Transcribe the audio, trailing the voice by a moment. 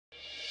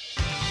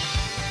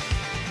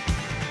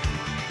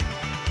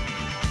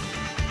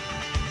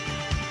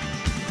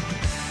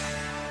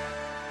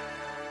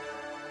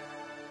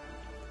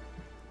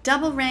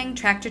Double ring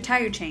tractor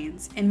tire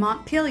chains in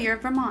Montpelier,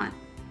 Vermont.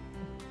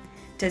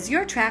 Does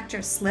your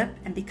tractor slip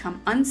and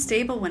become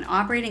unstable when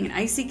operating in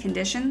icy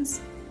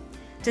conditions?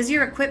 Does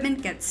your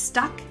equipment get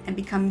stuck and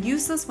become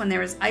useless when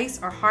there is ice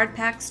or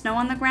hard-packed snow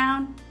on the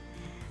ground?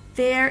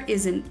 There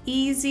is an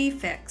easy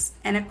fix,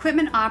 and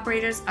equipment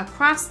operators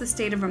across the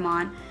state of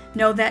Vermont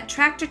know that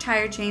tractor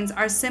tire chains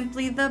are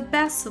simply the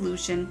best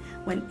solution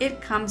when it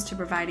comes to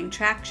providing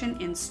traction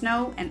in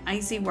snow and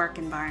icy work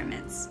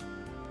environments.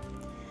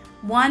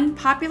 One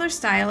popular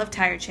style of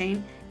tire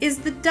chain is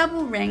the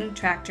double ring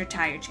tractor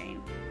tire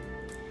chain.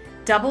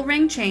 Double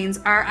ring chains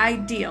are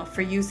ideal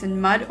for use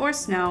in mud or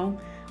snow,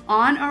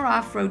 on or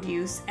off-road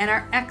use, and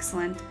are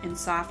excellent in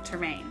soft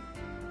terrain.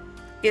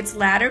 Its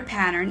ladder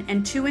pattern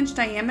and 2-inch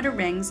diameter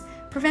rings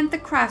prevent the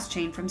cross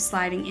chain from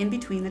sliding in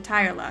between the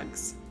tire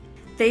lugs.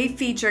 They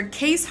feature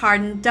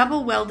case-hardened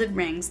double-welded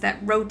rings that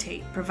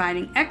rotate,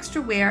 providing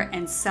extra wear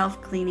and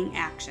self-cleaning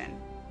action.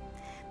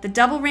 The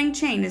double ring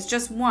chain is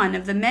just one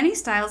of the many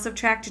styles of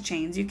tractor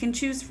chains you can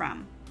choose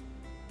from.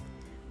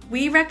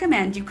 We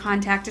recommend you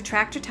contact a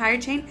tractor tire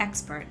chain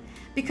expert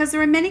because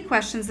there are many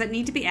questions that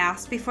need to be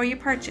asked before you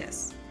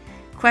purchase.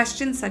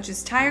 Questions such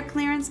as tire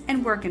clearance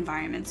and work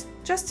environments,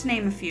 just to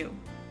name a few.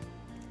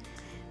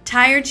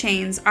 Tire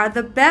chains are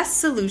the best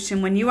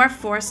solution when you are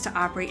forced to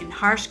operate in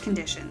harsh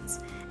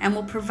conditions and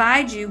will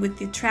provide you with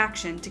the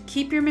traction to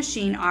keep your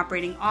machine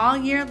operating all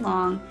year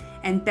long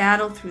and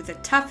battle through the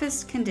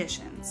toughest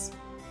conditions.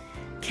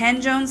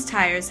 Ken Jones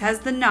Tires has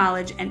the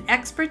knowledge and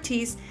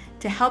expertise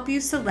to help you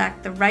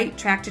select the right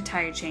tractor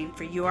tire chain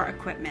for your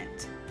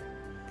equipment.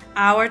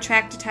 Our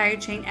tractor tire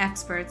chain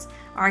experts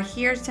are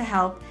here to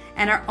help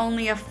and are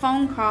only a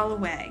phone call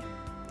away.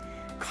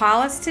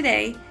 Call us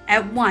today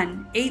at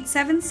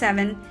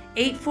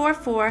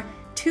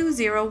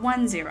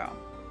 1-877-844-2010.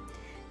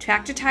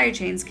 Tractor tire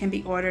chains can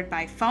be ordered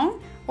by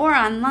phone or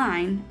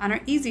online on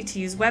our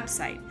easy-to-use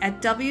website at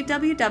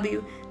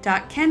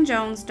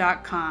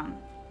www.kenjones.com.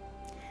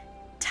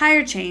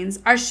 Tire chains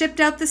are shipped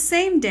out the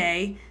same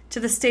day to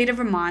the state of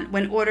Vermont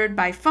when ordered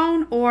by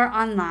phone or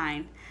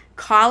online.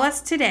 Call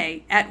us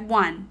today at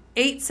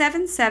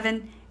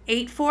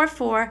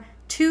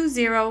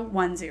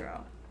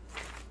 1-877-844-2010.